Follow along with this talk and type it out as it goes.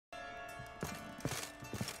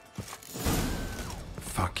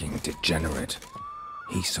fucking degenerate.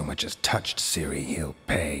 He so much as touched Ciri, he'll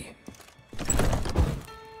pay.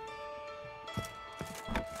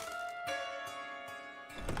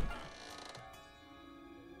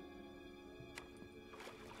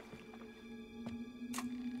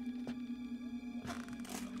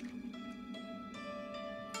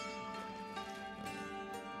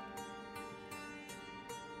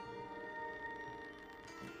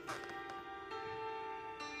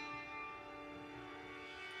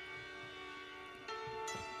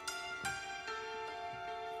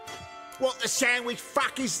 What the sandwich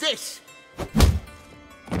fuck is this?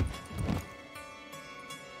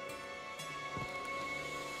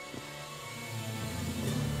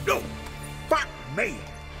 No! Fuck me!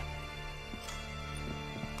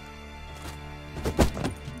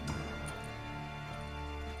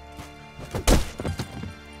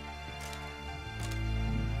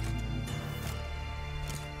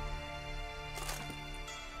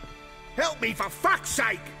 Help me for fuck's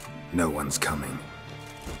sake! No one's coming.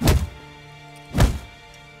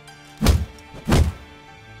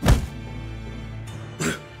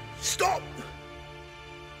 Stop!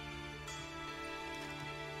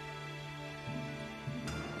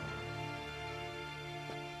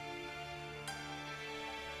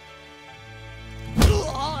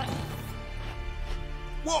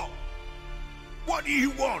 What? What do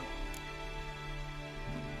you want?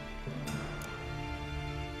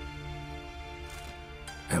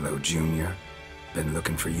 Hello, Junior. Been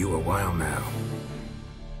looking for you a while now.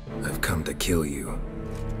 I've come to kill you.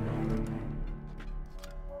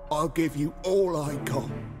 I'll give you all I got.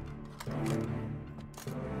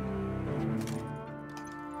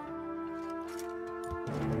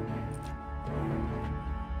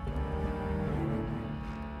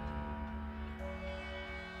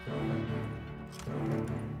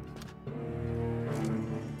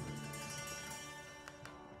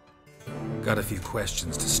 Got a few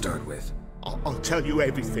questions to start with. I'll tell you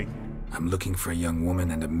everything. I'm looking for a young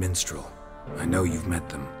woman and a minstrel. I know you've met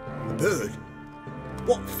them. A bird?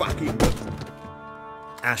 What fucking...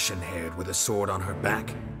 Ashen-haired with a sword on her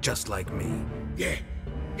back, just like me. Yeah.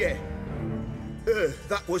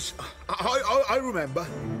 That was... I remember.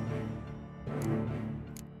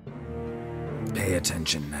 Pay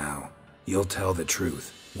attention now. You'll tell the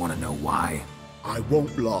truth. Want to know why? I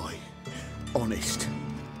won't lie. Honest.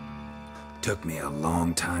 Took me a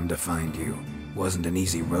long time to find you. Wasn't an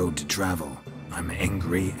easy road to travel. I'm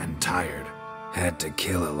angry and tired. Had to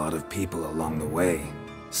kill a lot of people along the way.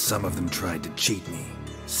 Some of them tried to cheat me.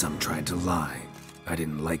 Some tried to lie. I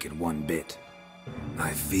didn't like it one bit.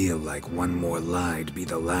 I feel like one more lie'd be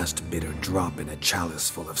the last bitter drop in a chalice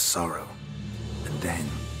full of sorrow. And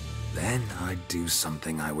then I'd do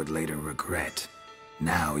something I would later regret.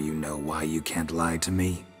 Now you know why you can't lie to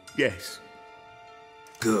me? Yes.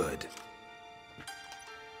 Good.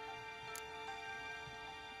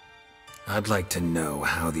 I'd like to know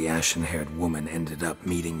how the ashen-haired woman ended up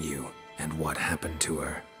meeting you, and what happened to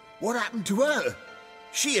her. What happened to her?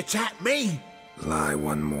 She attacked me! Lie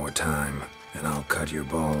one more time, and I'll cut your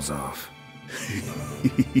balls off.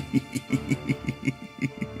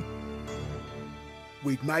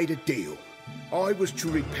 We'd made a deal. I was to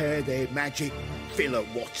repair their magic filler,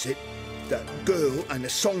 The girl and the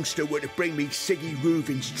songster were to bring me Siggy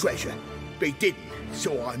Reuven's treasure. They didn't,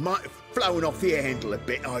 so I might have flown off the handle a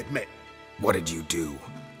bit, I admit. What did you do?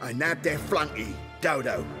 I nabbed their flunky,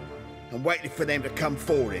 Dodo, and waited for them to come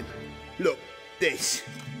for him. Look, this.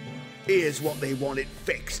 Here's what they wanted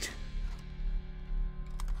fixed.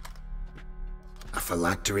 A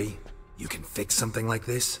phylactery? You can fix something like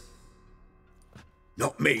this?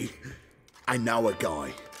 Not me. I know a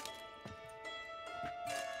guy.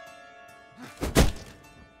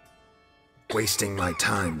 Wasting my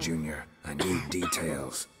time, Junior. I need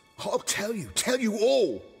details. I'll tell you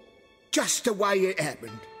all. Just the way it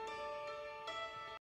happened.